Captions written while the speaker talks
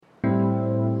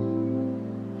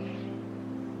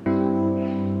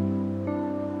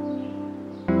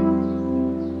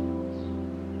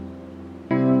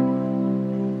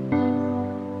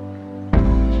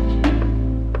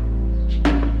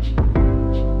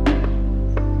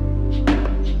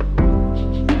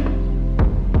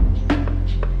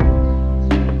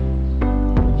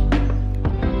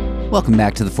Welcome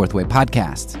back to the Fourth Way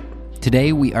Podcast.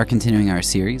 Today we are continuing our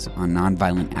series on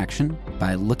nonviolent action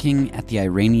by looking at the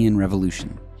Iranian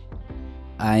Revolution.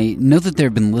 I know that there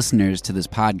have been listeners to this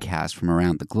podcast from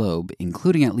around the globe,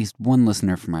 including at least one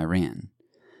listener from Iran.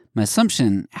 My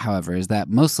assumption, however, is that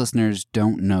most listeners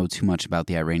don't know too much about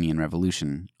the Iranian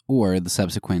Revolution, or the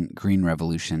subsequent Green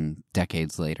Revolution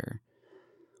decades later.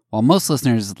 While most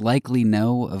listeners likely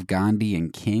know of Gandhi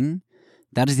and King,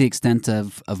 that is the extent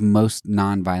of most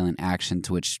nonviolent action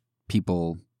to which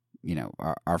people,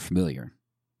 are familiar.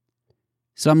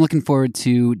 So I'm looking forward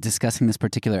to discussing this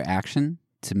particular action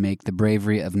to make the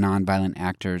bravery of nonviolent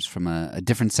actors from a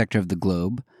different sector of the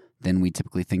globe than we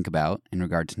typically think about in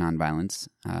regard to nonviolence,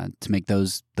 to make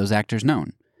those actors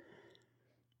known.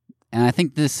 And I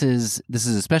think this is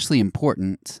especially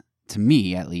important to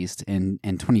me, at least, in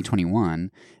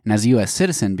 2021, and as a U.S.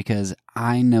 citizen, because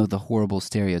I know the horrible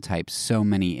stereotypes so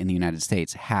many in the United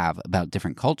States have about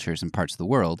different cultures and parts of the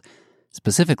world,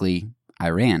 specifically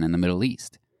Iran and the Middle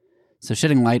East. So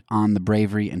shedding light on the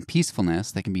bravery and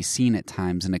peacefulness that can be seen at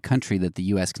times in a country that the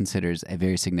U.S. considers a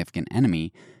very significant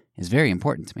enemy is very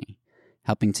important to me,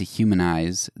 helping to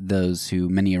humanize those who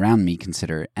many around me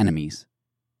consider enemies.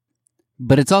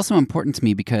 But it's also important to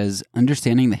me because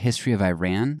understanding the history of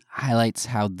Iran highlights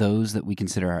how those that we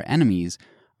consider our enemies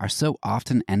are so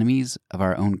often enemies of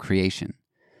our own creation.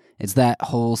 It's that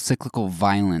whole cyclical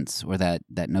violence, or that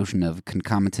notion of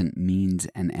concomitant means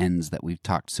and ends that we've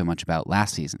talked so much about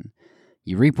last season.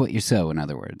 You reap what you sow, in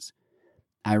other words.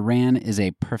 Iran is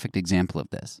a perfect example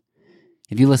of this.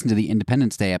 If you listen to the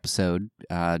Independence Day episode,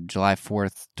 July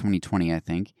 4th, 2020, I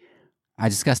think, I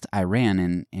discussed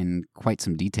Iran in quite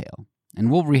some detail. And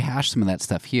we'll rehash some of that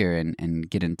stuff here and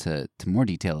get into more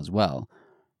detail as well,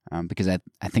 because I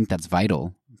think that's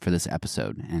vital for this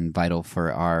episode and vital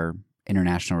for our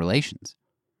international relations.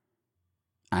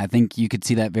 I think you could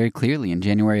see that very clearly in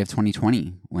January of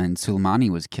 2020 when Soleimani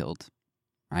was killed.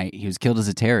 Right? He was killed as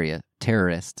a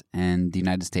terrorist, and the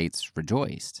United States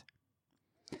rejoiced.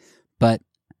 But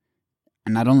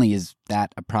not only is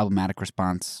that a problematic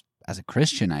response as a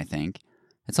Christian, I think,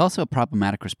 it's also a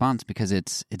problematic response because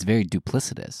it's very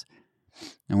duplicitous.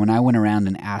 And when I went around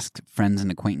and asked friends and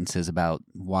acquaintances about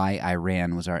why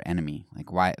Iran was our enemy,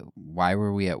 like why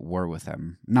were we at war with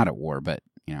them? Not at war, but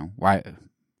why?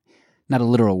 Not a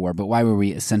literal war, but why were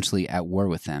we essentially at war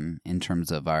with them in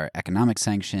terms of our economic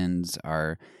sanctions,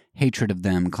 our hatred of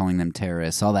them, calling them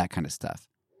terrorists, all that kind of stuff.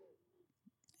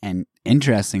 And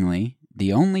interestingly,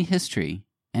 the only history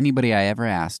anybody I ever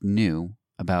asked knew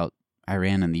about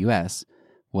Iran and the U.S.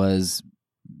 was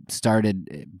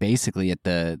started basically at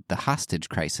the hostage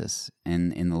crisis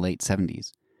in the late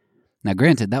 70s. Now,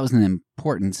 granted, that was an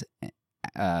important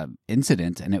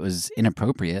incident, and it was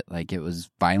inappropriate, like it was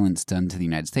violence done to the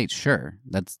United States. Sure,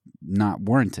 that's not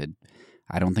warranted.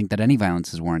 I don't think that any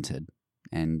violence is warranted,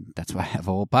 and that's why I have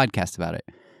a whole podcast about it.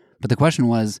 But the question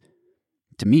was,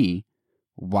 to me,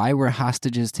 why were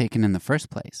hostages taken in the first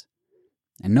place?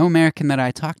 And no American that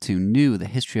I talked to knew the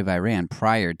history of Iran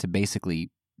prior to basically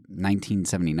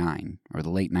 1979 or the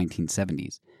late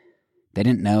 1970s. They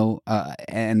didn't know,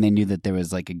 and they knew that there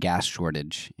was like a gas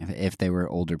shortage. If they were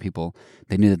older people,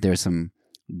 they knew that there was some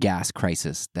gas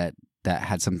crisis that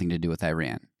had something to do with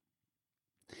Iran.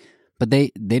 But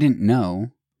they didn't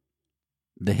know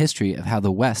the history of how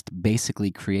the West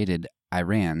basically created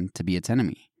Iran to be its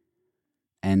enemy.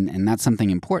 And that's something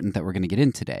important that we're going to get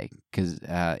into today, because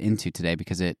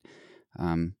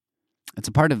it's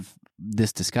a part of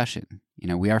this discussion.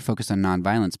 We are focused on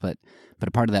nonviolence, but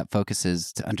a part of that focus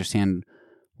is to understand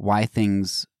why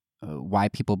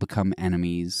people become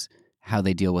enemies, how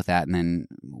they deal with that, and then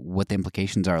what the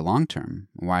implications are long term.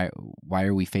 Why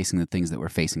are we facing the things that we're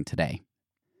facing today?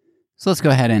 So let's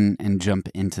go ahead and jump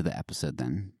into the episode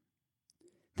then.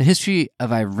 The history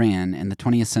of Iran in the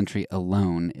 20th century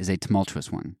alone is a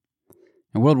tumultuous one.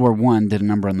 And World War I did a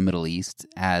number on the Middle East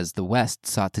as the West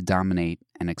sought to dominate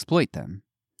and exploit them.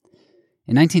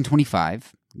 In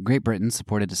 1925, Great Britain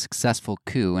supported a successful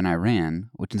coup in Iran,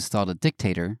 which installed a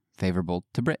dictator favorable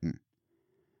to Britain.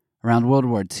 Around World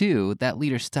War II, that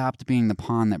leader stopped being the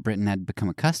pawn that Britain had become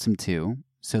accustomed to,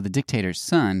 so the dictator's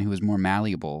son, who was more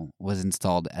malleable, was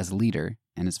installed as leader,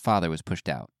 and his father was pushed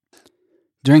out.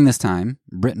 During this time,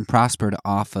 Britain prospered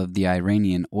off of the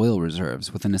Iranian oil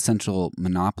reserves with an essential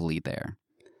monopoly there.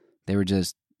 They were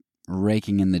just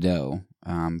raking in the dough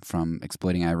from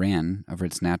exploiting Iran over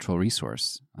its natural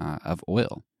resource of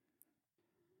oil.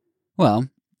 Well,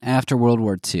 after World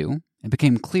War II, it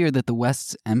became clear that the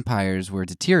West's empires were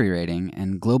deteriorating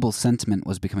and global sentiment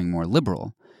was becoming more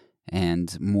liberal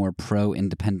and more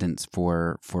pro-independence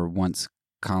for once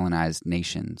colonized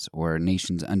nations or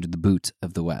nations under the boot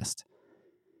of the West.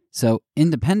 So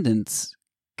independence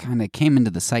kind of came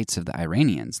into the sights of the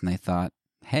Iranians, and they thought,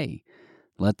 hey,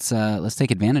 let's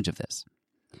take advantage of this.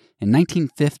 In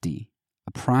 1950,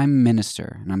 a prime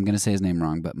minister, and I'm going to say his name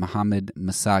wrong, but Mohammad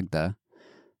Mossadegh,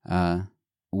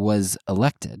 was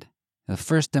elected, the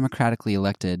first democratically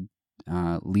elected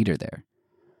leader there.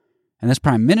 And this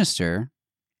prime minister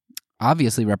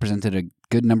obviously represented a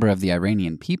good number of the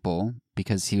Iranian people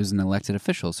because he was an elected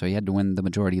official, so he had to win the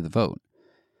majority of the vote.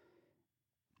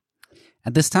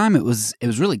 At this time, it was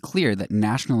really clear that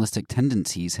nationalistic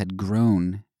tendencies had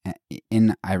grown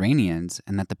in Iranians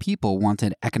and that the people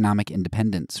wanted economic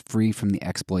independence free from the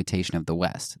exploitation of the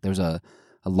West. There was a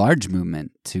large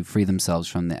movement to free themselves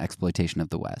from the exploitation of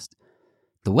the West.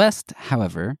 The West,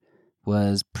 however,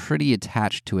 was pretty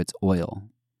attached to its oil.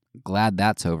 Glad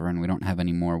that's over and we don't have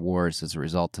any more wars as a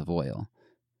result of oil.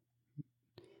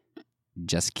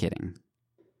 Just kidding.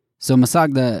 So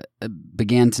Mossadegh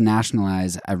began to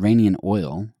nationalize Iranian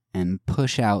oil and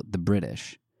push out the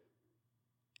British.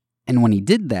 And when he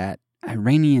did that,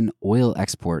 Iranian oil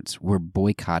exports were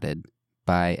boycotted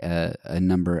by a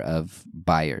number of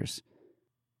buyers.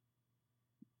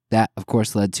 That, of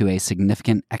course, led to a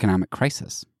significant economic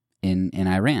crisis in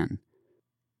Iran.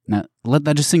 Now, let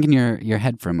that just sink in your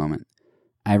head for a moment.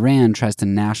 Iran tries to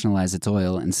nationalize its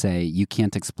oil and say, you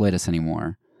can't exploit us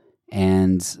anymore.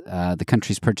 And the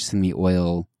countries purchasing the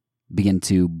oil begin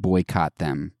to boycott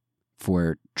them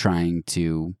for trying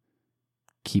to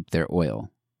keep their oil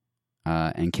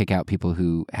and kick out people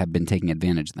who have been taking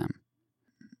advantage of them.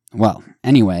 Well,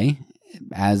 anyway,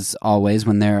 as always,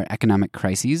 when there are economic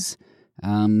crises,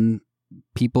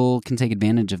 people can take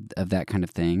advantage of that kind of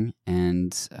thing,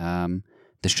 and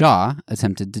the Shah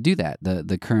attempted to do that,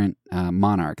 the current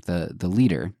monarch, the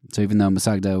leader. So even though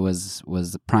Mossadegh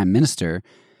was the prime minister,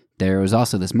 there was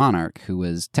also this monarch who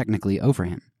was technically over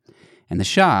him. And the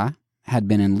Shah had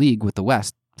been in league with the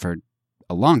West for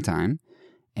a long time,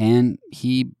 and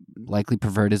he likely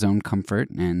preferred his own comfort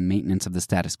and maintenance of the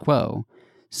status quo.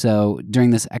 So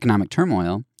during this economic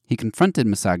turmoil, he confronted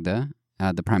Mossadegh,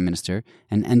 the prime minister,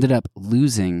 and ended up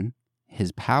losing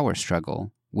his power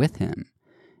struggle with him.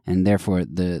 And therefore,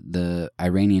 the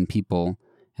Iranian people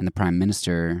and the prime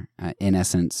minister, in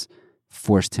essence,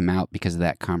 forced him out because of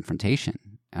that confrontation.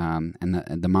 And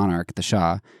the monarch, the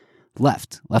Shah,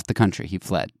 left the country. He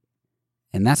fled.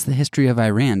 And that's the history of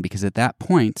Iran, because at that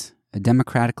point, a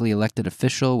democratically elected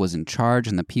official was in charge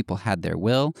and the people had their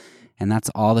will, and that's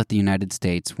all that the United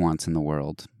States wants in the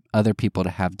world, other people to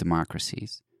have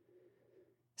democracies.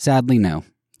 Sadly, no,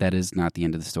 that is not the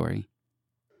end of the story.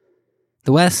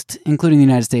 The West, including the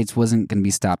United States, wasn't going to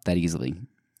be stopped that easily.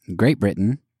 Great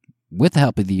Britain, with the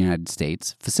help of the United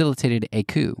States, facilitated a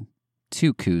coup.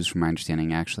 2 coups, from my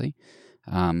understanding, actually.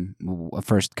 A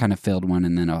first kind of failed one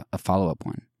and then a follow-up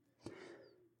one.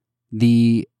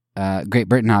 The Great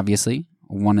Britain, obviously,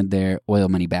 wanted their oil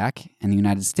money back, and the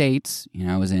United States,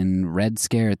 was in Red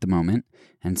Scare at the moment,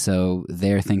 and so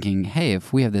they're thinking, hey,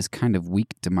 if we have this kind of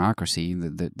weak democracy,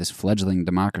 this fledgling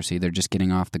democracy, they're just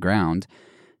getting off the ground,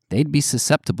 they'd be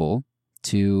susceptible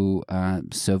to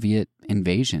Soviet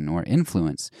invasion or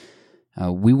influence.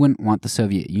 We wouldn't want the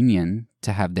Soviet Union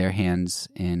to have their hands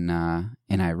in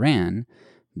Iran.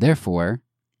 Therefore,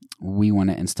 we want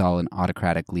to install an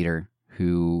autocratic leader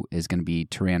who is going to be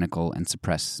tyrannical and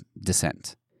suppress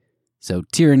dissent. So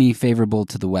tyranny favorable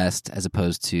to the West as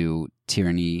opposed to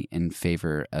tyranny in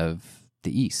favor of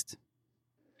the East.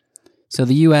 So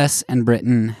the U.S. and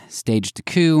Britain staged a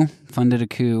coup, funded a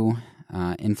coup,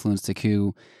 influenced a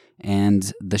coup,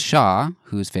 and the Shah,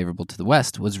 who is favorable to the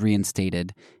West, was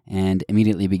reinstated and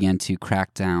immediately began to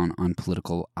crack down on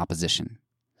political opposition.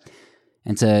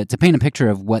 And to paint a picture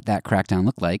of what that crackdown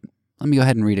looked like, let me go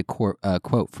ahead and read a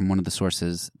quote from one of the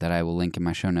sources that I will link in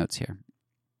my show notes here.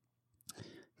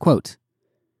 Quote,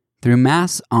 "Through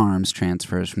mass arms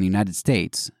transfers from the United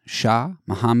States, Shah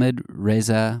Mohammad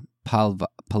Reza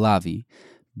Pahlavi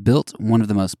built one of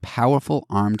the most powerful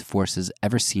armed forces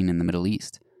ever seen in the Middle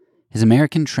East. His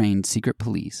American-trained secret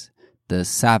police, the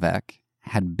SAVAK,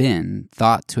 had been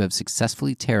thought to have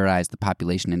successfully terrorized the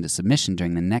population into submission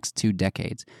during the next 2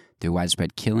 decades through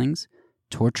widespread killings,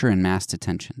 torture, and mass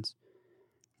detentions.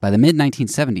 By the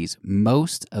mid-1970s,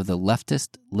 most of the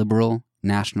leftist, liberal,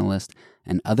 nationalist,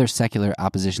 and other secular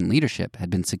opposition leadership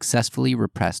had been successfully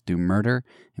repressed through murder,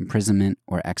 imprisonment,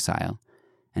 or exile,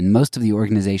 and most of the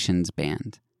organizations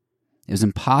banned. It was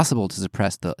impossible to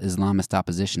suppress the Islamist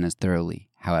opposition as thoroughly,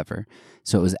 however,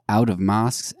 so it was out of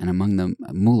mosques and among the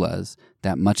mullahs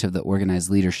that much of the organized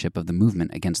leadership of the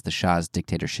movement against the Shah's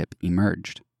dictatorship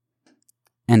emerged."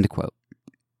 End quote.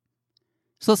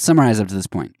 So let's summarize up to this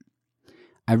point.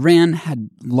 Iran had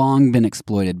long been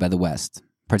exploited by the West,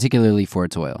 particularly for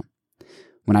its oil.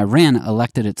 When Iran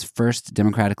elected its first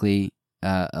democratically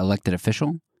elected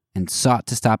official and sought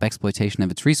to stop exploitation of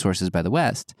its resources by the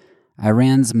West,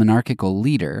 Iran's monarchical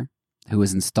leader, who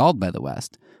was installed by the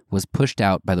West, was pushed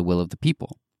out by the will of the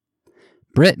people.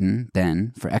 Britain,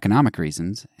 then, for economic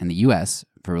reasons, and the U.S.,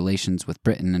 for relations with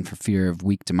Britain and for fear of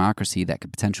weak democracy that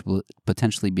could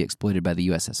potentially be exploited by the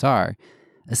USSR,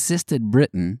 assisted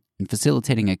Britain in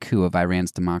facilitating a coup of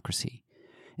Iran's democracy.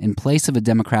 In place of a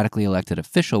democratically elected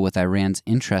official with Iran's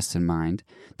interests in mind,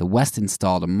 the West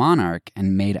installed a monarch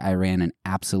and made Iran an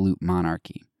absolute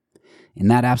monarchy. In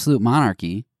that absolute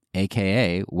monarchy,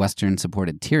 aka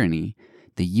Western-supported tyranny,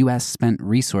 the U.S. spent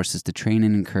resources to train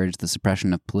and encourage the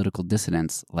suppression of political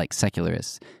dissidents like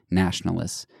secularists,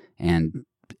 nationalists, and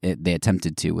they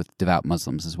attempted to with devout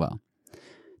Muslims as well.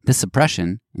 This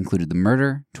suppression included the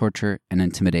murder, torture, and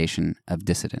intimidation of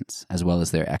dissidents, as well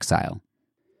as their exile.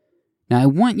 Now, I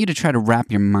want you to try to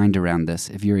wrap your mind around this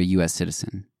if you're a U.S.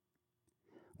 citizen.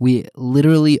 We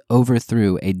literally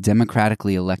overthrew a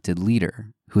democratically elected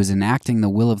leader who is enacting the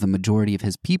will of the majority of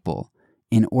his people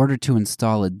in order to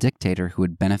install a dictator who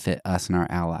would benefit us and our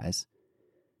allies.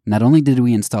 Not only did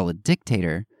we install a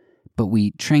dictator, but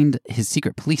we trained his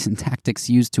secret police in tactics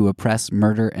used to oppress,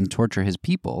 murder, and torture his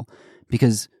people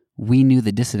because we knew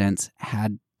the dissidents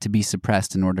had to be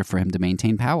suppressed in order for him to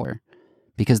maintain power,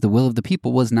 because the will of the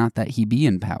people was not that he be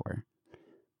in power.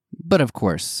 But of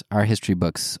course, our history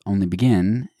books only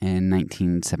begin in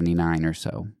 1979 or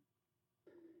so.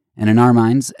 And in our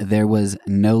minds, there was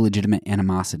no legitimate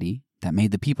animosity that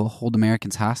made the people hold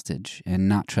Americans hostage and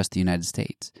not trust the United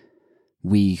States.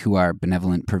 We who are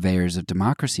benevolent purveyors of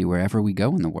democracy wherever we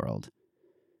go in the world.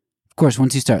 Of course,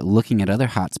 once you start looking at other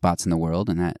hotspots in the world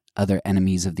and at other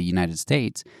enemies of the United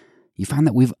States, you find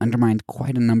that we've undermined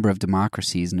quite a number of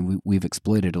democracies and we've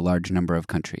exploited a large number of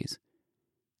countries.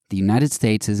 The United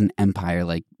States is an empire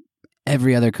like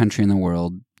every other country in the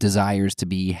world desires to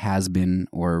be, has been,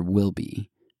 or will be,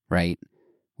 right?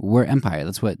 We're empire.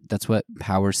 That's what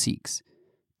power seeks.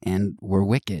 And we're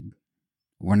wicked.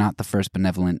 We're not the first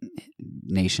benevolent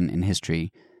nation in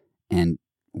history, and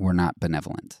we're not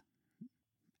benevolent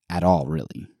at all,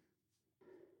 really.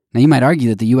 Now, you might argue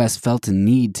that the U.S. felt a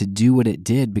need to do what it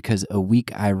did because a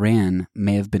weak Iran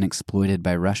may have been exploited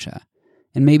by Russia.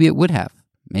 And maybe it would have.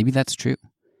 Maybe that's true.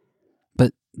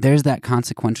 But there's that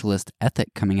consequentialist ethic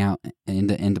coming out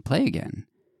into play again.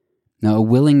 Now, a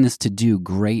willingness to do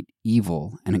great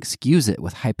evil and excuse it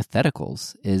with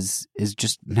hypotheticals is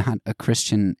just not a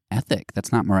Christian ethic.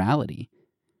 That's not morality.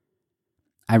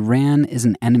 Iran is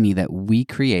an enemy that we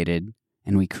created,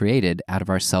 and we created out of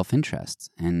our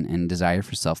self-interest and desire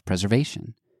for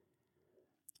self-preservation.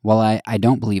 While I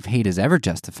don't believe hate is ever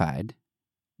justified,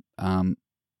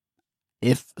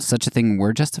 if such a thing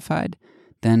were justified,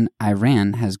 then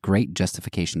Iran has great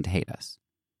justification to hate us.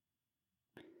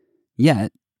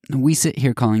 Yet, we sit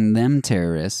here calling them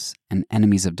terrorists and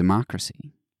enemies of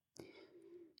democracy.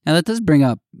 Now, that does bring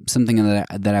up something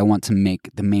that I want to make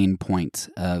the main point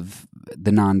of the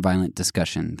nonviolent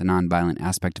discussion, the nonviolent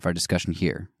aspect of our discussion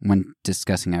here when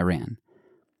discussing Iran.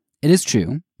 It is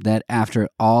true that after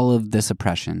all of this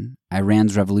oppression,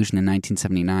 Iran's revolution in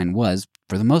 1979 was,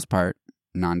 for the most part,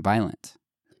 nonviolent.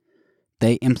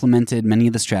 They implemented many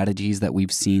of the strategies that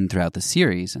we've seen throughout the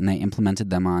series, and they implemented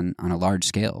them on a large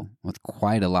scale with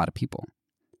quite a lot of people.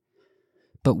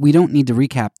 But we don't need to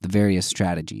recap the various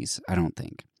strategies, I don't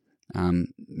think.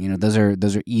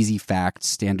 Those are easy facts,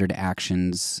 standard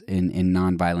actions in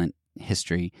nonviolent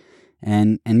history,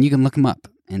 and you can look them up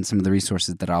in some of the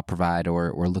resources that I'll provide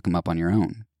or look them up on your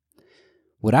own.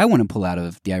 What I want to pull out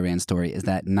of the Iran story is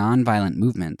that nonviolent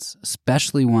movements,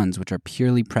 especially ones which are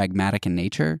purely pragmatic in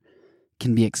nature,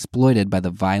 can be exploited by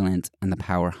the violent and the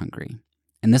power-hungry.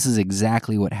 And this is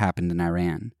exactly what happened in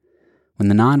Iran. When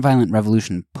the nonviolent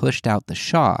revolution pushed out the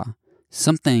Shah,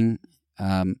 something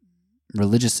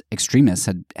religious extremists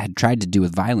had tried to do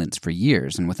with violence for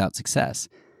years and without success.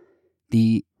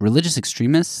 The religious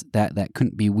extremists that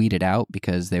couldn't be weeded out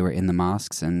because they were in the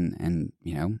mosques and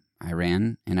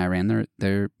Iran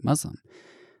they're Muslim.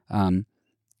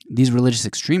 These religious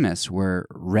extremists were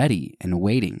ready and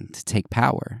waiting to take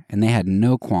power, and they had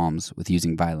no qualms with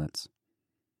using violence.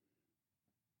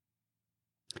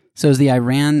 So is the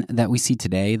Iran that we see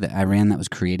today, the Iran that was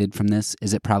created from this,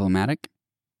 is it problematic?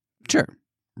 Sure.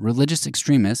 Religious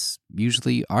extremists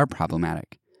usually are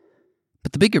problematic.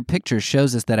 But the bigger picture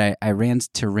shows us that Iran's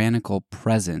tyrannical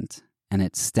present and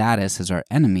its status as our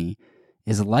enemy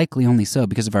is likely only so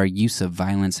because of our use of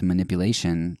violence and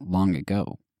manipulation long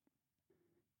ago.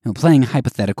 Playing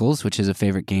hypotheticals, which is a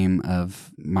favorite game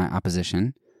of my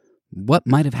opposition, what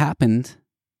might have happened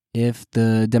if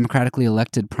the democratically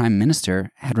elected prime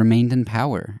minister had remained in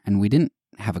power and we didn't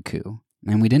have a coup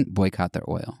and we didn't boycott their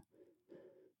oil?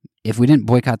 If we didn't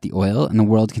boycott the oil and the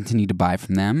world continued to buy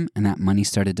from them and that money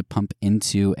started to pump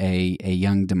into a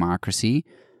young democracy,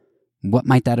 what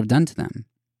might that have done to them?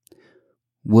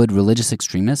 Would religious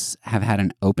extremists have had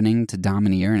an opening to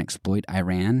domineer and exploit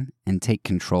Iran and take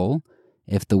control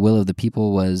if the will of the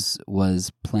people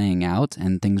was playing out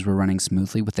and things were running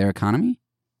smoothly with their economy?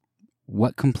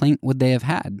 What complaint would they have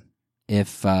had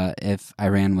if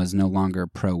Iran was no longer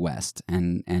pro-West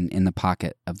and in the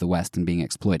pocket of the West and being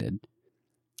exploited?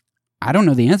 I don't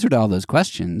know the answer to all those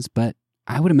questions, but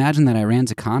I would imagine that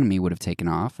Iran's economy would have taken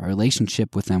off. Our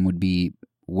relationship with them would be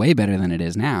way better than it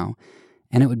is now,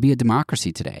 and it would be a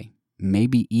democracy today,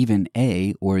 maybe even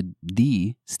a or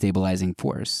the stabilizing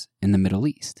force in the Middle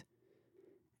East,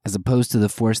 as opposed to the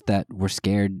force that we're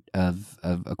scared of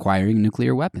acquiring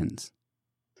nuclear weapons.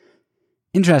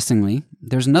 Interestingly,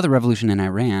 there's another revolution in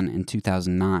Iran in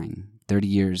 2009, 30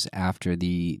 years after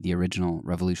the original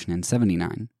revolution in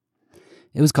 79.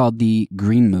 It was called the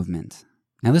Green Movement.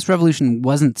 Now, this revolution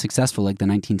wasn't successful like the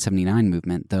 1979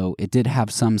 movement, though it did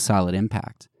have some solid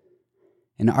impact.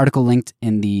 An article linked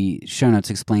in the show notes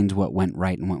explains what went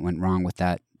right and what went wrong with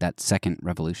that second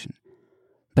revolution.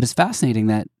 But it's fascinating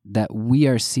that we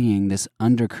are seeing this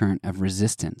undercurrent of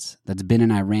resistance that's been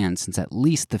in Iran since at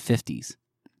least the 50s.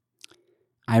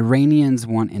 Iranians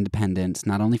want independence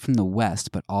not only from the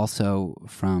West, but also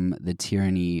from the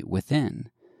tyranny within.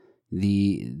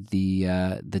 The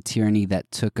tyranny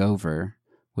that took over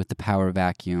with the power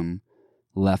vacuum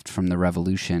left from the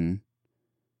revolution,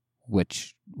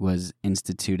 which was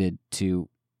instituted to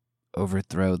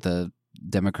overthrow the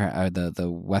the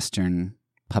Western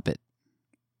puppet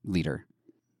leader.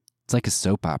 It's like a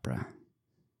soap opera.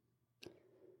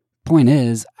 Point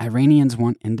is, Iranians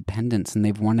want independence, and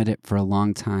they've wanted it for a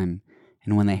long time.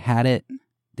 And when they had it,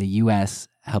 the U.S.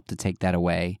 helped to take that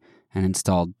away and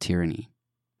installed tyranny.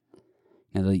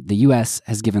 Now, the U.S.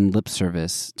 has given lip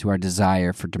service to our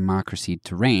desire for democracy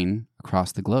to reign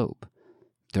across the globe,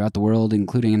 throughout the world,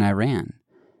 including in Iran.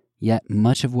 Yet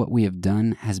much of what we have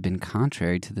done has been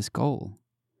contrary to this goal.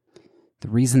 The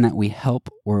reason that we help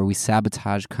or we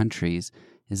sabotage countries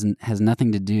has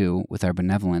nothing to do with our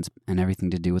benevolence and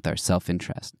everything to do with our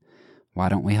self-interest. Why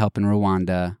don't we help in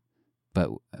Rwanda, but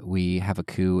we have a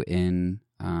coup in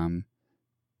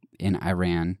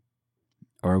Iran?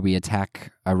 Or we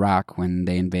attack Iraq when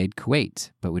they invade Kuwait,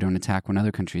 but we don't attack when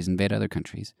other countries invade other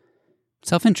countries.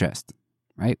 Self-interest,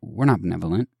 right? We're not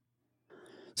benevolent.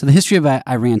 So the history of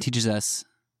Iran teaches us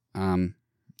a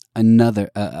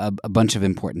bunch of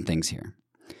important things here.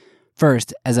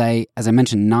 First, as I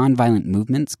mentioned, nonviolent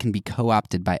movements can be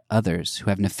co-opted by others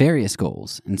who have nefarious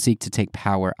goals and seek to take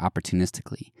power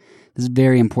opportunistically. This is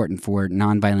very important for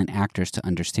nonviolent actors to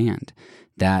understand,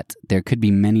 that there could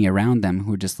be many around them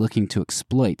who are just looking to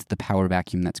exploit the power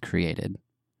vacuum that's created.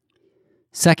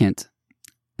 Second,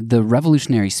 the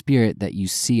revolutionary spirit that you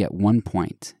see at one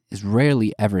point is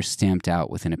rarely ever stamped out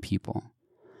within a people.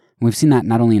 And we've seen that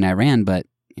not only in Iran, but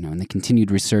in the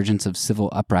continued resurgence of civil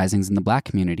uprisings in the black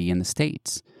community in the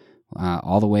States,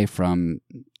 all the way from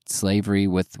slavery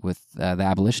with the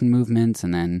abolition movements,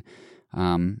 and then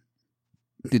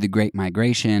through the Great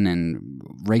Migration and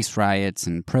race riots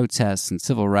and protests and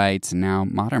civil rights, and now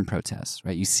modern protests.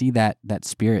 Right? You see that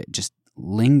spirit just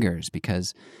lingers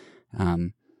because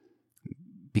that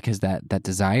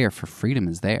desire for freedom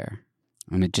is there.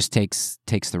 And it just takes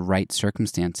the right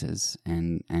circumstances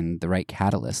and the right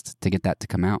catalyst to get that to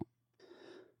come out.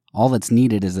 All that's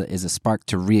needed is a spark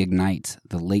to reignite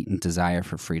the latent desire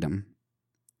for freedom.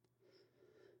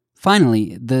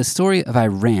 Finally, the story of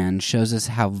Iran shows us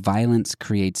how violence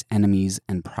creates enemies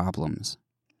and problems.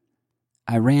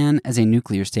 Iran as a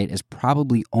nuclear state is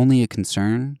probably only a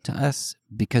concern to us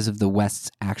because of the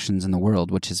West's actions in the world,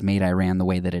 which has made Iran the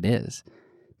way that it is.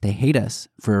 They hate us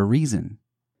for a reason.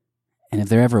 And if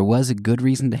there ever was a good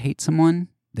reason to hate someone,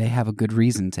 they have a good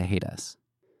reason to hate us.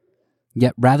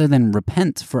 Yet rather than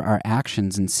repent for our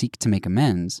actions and seek to make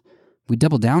amends, we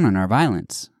double down on our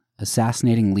violence,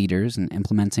 assassinating leaders and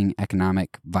implementing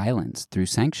economic violence through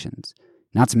sanctions,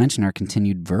 not to mention our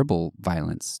continued verbal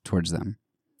violence towards them.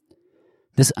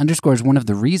 This underscores one of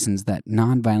the reasons that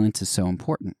nonviolence is so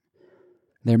important.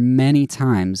 There are many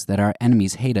times that our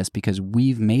enemies hate us because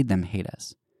we've made them hate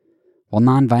us. While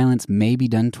nonviolence may be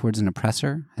done towards an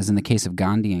oppressor, as in the case of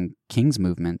Gandhi and King's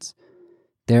movements,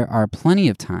 there are plenty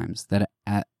of times that,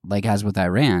 like as with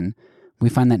Iran, we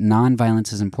find that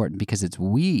nonviolence is important because it's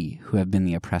we who have been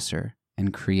the oppressor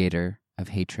and creator of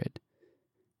hatred.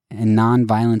 And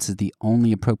nonviolence is the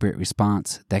only appropriate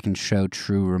response that can show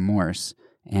true remorse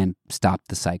and stop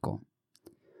the cycle.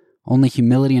 Only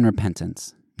humility and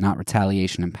repentance, not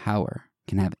retaliation and power,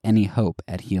 can have any hope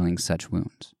at healing such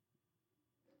wounds.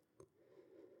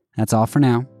 That's all for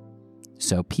now.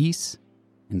 So peace,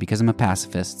 and because I'm a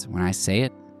pacifist, when I say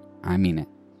it, I mean it.